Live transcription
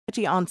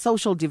On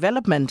Social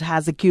Development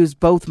has accused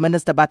both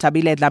Minister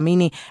Bathabile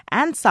Dlamini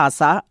and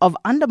Sassa of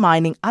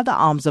undermining other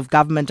arms of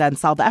government and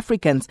South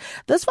Africans.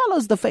 This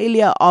follows the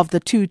failure of the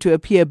two to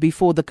appear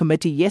before the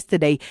committee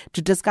yesterday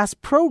to discuss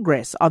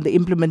progress on the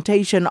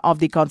implementation of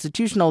the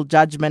constitutional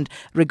judgment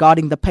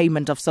regarding the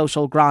payment of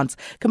social grants.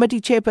 Committee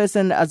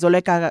Chairperson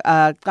Zoleka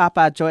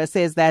Capa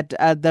says that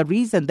the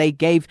reason they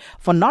gave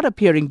for not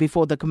appearing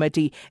before the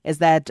committee is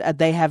that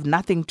they have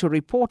nothing to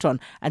report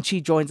on. And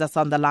she joins us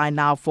on the line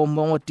now for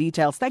more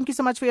details. Thank you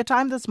so much for your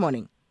time this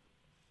morning.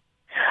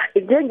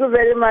 Thank you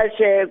very much.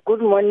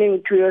 Good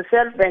morning to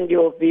yourself and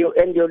your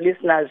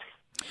listeners.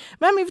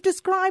 Ma'am, you've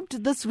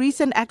described this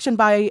recent action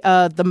by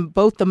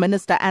both the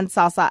minister and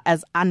Sassa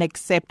as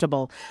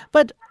unacceptable.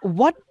 But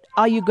what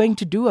are you going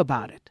to do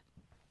about it?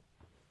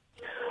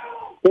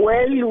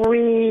 Well,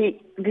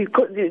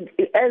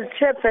 as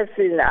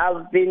chairperson,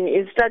 I've been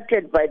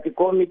instructed by the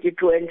committee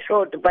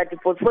by the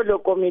portfolio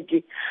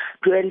committee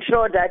to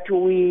ensure that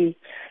we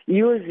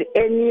use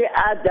any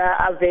other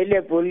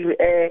available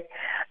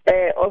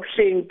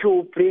option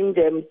to bring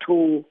them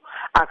to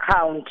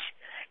account.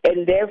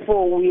 And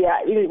therefore, we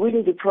are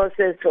in the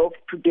process of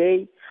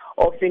today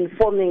of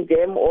informing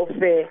them of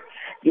the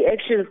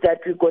actions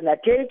that we're going to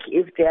take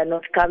if they are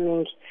not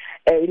coming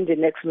in the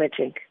next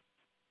meeting.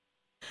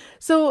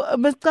 So,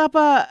 Ms.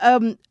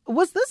 Capa,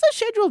 was this a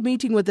scheduled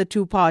meeting with the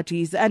two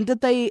parties, and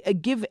did they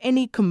give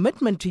any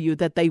commitment to you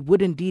that they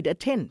would indeed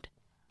attend?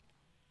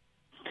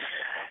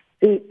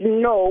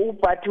 No,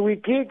 but we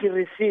did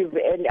receive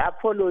an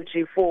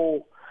apology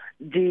for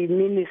the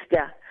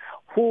minister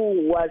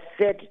who was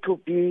said to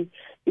be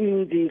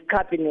in the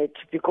cabinet,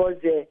 because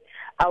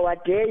our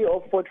day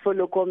of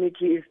portfolio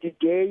committee is the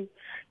day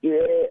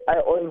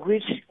on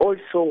which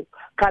also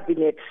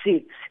cabinet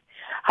sits.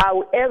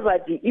 However,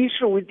 the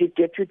issue with the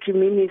deputy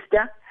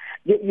minister,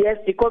 yes,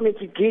 the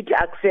committee did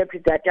accept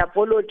that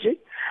apology,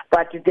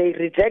 but they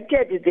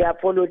rejected the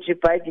apology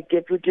by the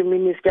deputy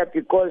minister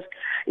because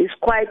it's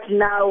quite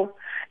now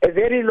a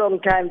very long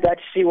time that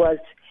she was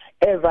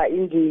ever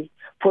in the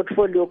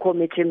portfolio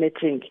committee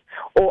meeting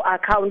or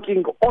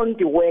accounting on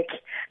the work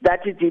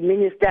that the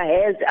minister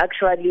has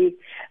actually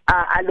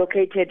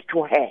allocated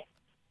to her.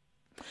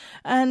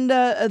 And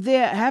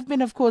there have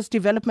been, of course,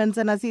 developments,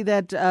 and I see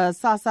that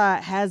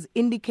Sassa has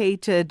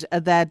indicated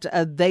that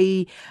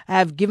they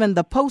have given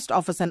the post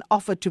office an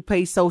offer to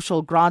pay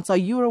social grants. Are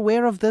you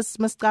aware of this,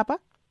 Ms. Capa?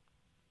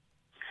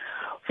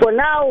 For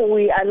now,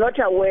 we are not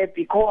aware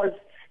because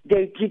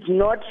they did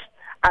not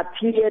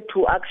appear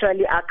to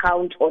actually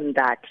account on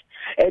that.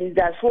 And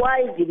that's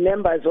why the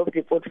members of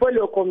the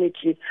portfolio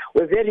committee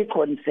were very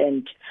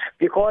concerned,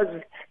 because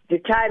the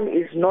time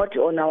is not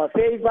on our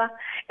favor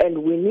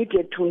and we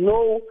needed to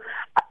know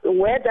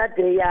whether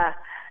their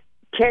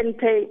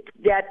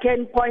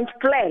 10-point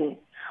plan,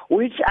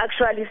 which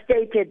actually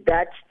stated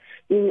that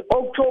in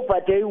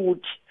October they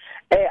would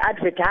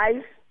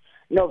advertise,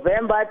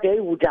 November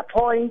they would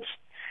appoint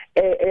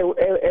a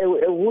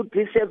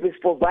would-be service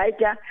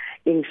provider,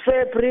 in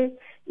February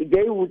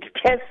they would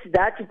test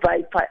that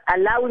by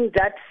allowing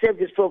that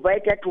service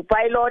provider to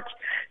pilot,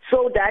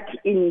 so that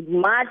in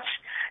March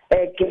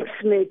gaps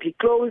may be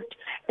closed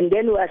and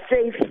then we are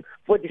safe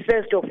for the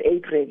 1st of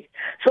April.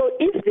 So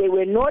if they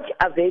were not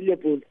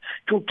available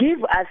to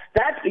give us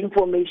that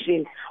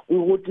information, we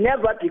would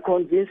never be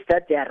convinced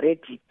that they are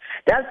ready.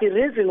 That's the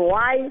reason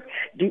why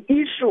the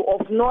issue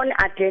of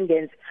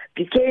non-attendance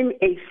became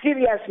a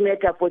serious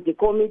matter for the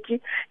committee,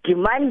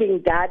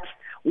 demanding that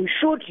we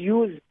should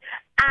use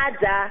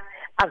other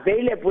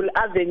available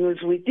avenues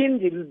within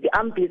the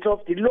ambit of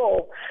the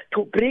law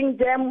to bring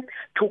them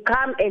to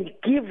come and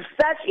give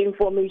such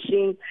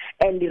information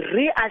and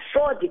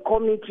reassure the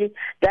committee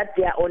that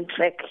they are on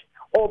track,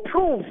 or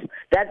prove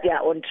that they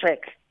are on track.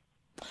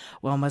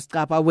 Well, Ms.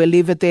 Capa, we'll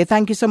leave it there.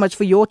 Thank you so much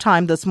for your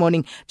time this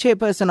morning.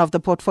 Chairperson of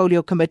the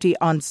Portfolio Committee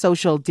on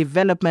Social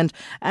Development,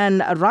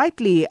 and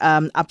rightly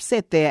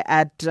upset there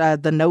at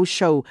the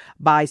no-show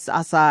by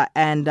Sassa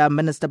and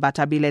Minister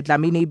Bathabile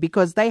Dlamini,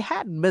 because they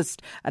had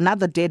missed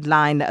another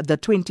deadline, the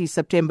 20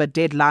 September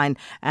deadline,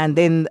 and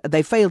then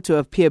they failed to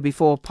appear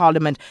before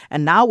Parliament.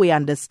 And now we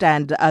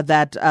understand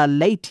that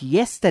late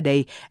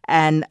yesterday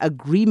an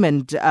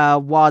agreement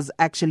was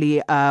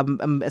actually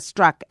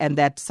struck, and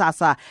that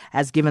Sassa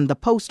has given the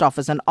post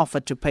office an offer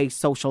to pay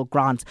social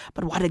grants.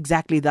 But what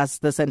exactly does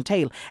this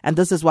entail? And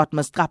this is what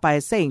Ms. Capa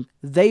is saying.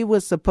 They were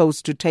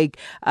supposed to take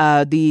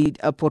the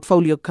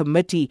portfolio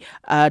committee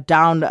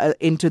down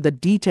into the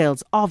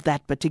details of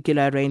that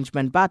particular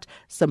arrangement, but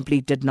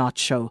simply did not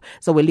show.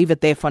 So we'll leave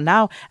it there for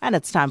now, and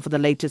it's time for the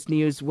latest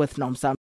news with Nomsa.